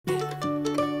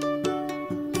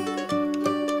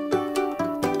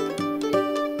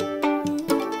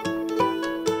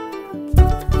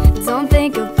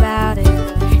think about it.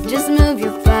 Just move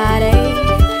your body.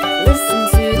 Listen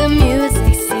to the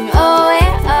music, sing oh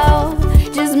yeah oh.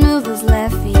 Just move those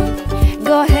left feet.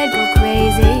 Go ahead, go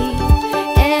crazy.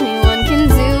 Anyone can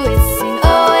do it, sing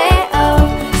oh yeah oh.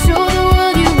 Show the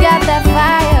world you got that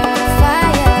fire,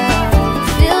 fire.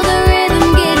 Feel the rhythm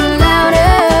getting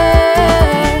louder.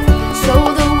 Show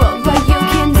the world what you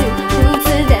can do. Prove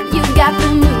to them you got the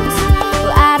moves.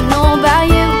 Well, I don't know about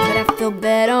you, but I feel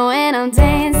better when I'm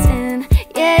dancing.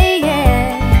 Yeah,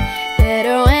 yeah.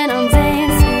 Better when I'm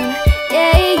dancing.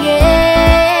 Yeah,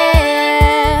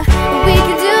 yeah. We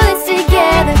can do this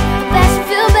together. That should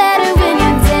feel better when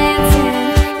you're dancing.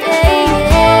 Yeah,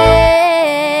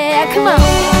 yeah. Come on.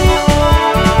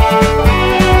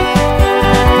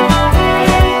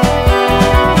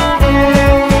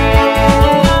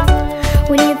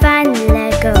 When you finally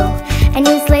let go and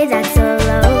you slay that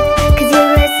solo, 'cause you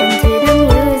listen to the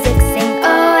music, sing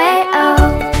oh hey oh.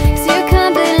 So you're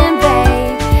confident,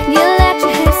 babe. You let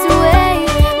your hips away.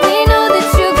 We know that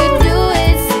you could do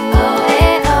it. Sing oh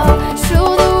hey oh. Show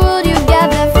the world you got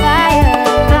that fire,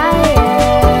 fire.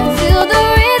 Feel the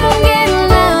rhythm getting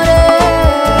louder.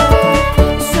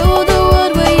 Show the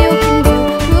world what you can do.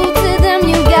 Prove to them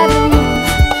you got the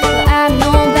moves. Well, I don't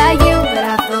know about you, but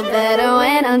I feel better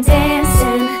when I'm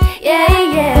dancing. Yeah,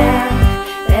 yeah.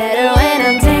 Better when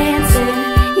I'm dancing.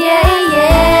 Yeah,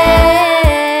 yeah.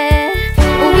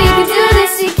 Well, we can do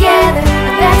this together. I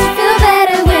bet you feel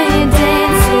better when you're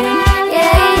dancing.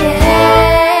 Yeah, yeah.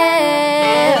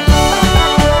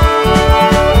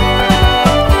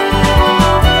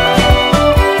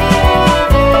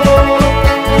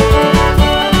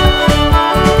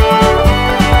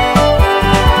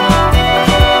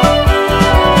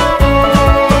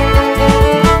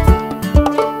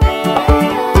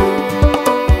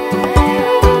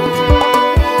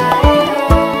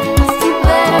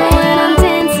 Better when I'm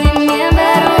dancing, yeah,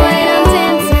 better when I'm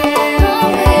dancing.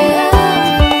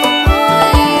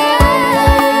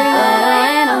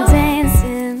 When I'm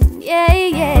dancing, yeah,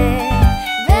 yeah.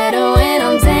 Better when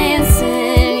I'm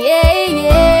dancing, yeah,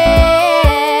 yeah.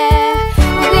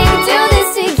 We can do this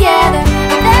together.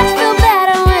 I bet you feel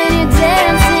better when you're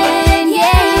dancing,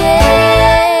 yeah,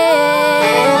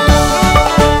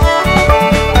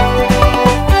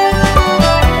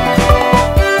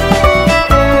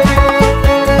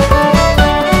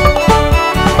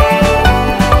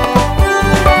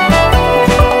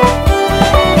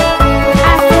 I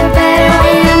feel better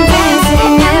when I'm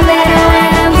dancing, yeah, better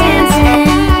when I'm dancing.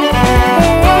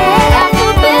 I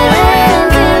feel better when I'm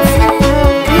dancing,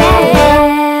 yeah.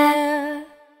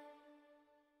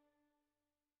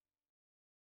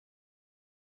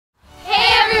 Hey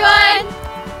everyone!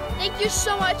 Thank you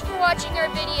so much for watching our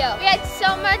video. We had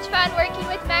so much fun working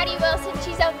with Maddie Wilson.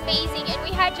 She's amazing and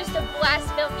we had just a blast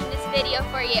filming this video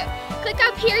for you. Click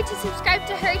up here to subscribe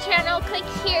to her channel. Click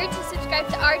here to subscribe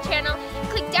to our channel.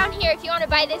 Click down here if you want to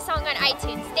buy this song on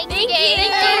iTunes. Thank you, Gade.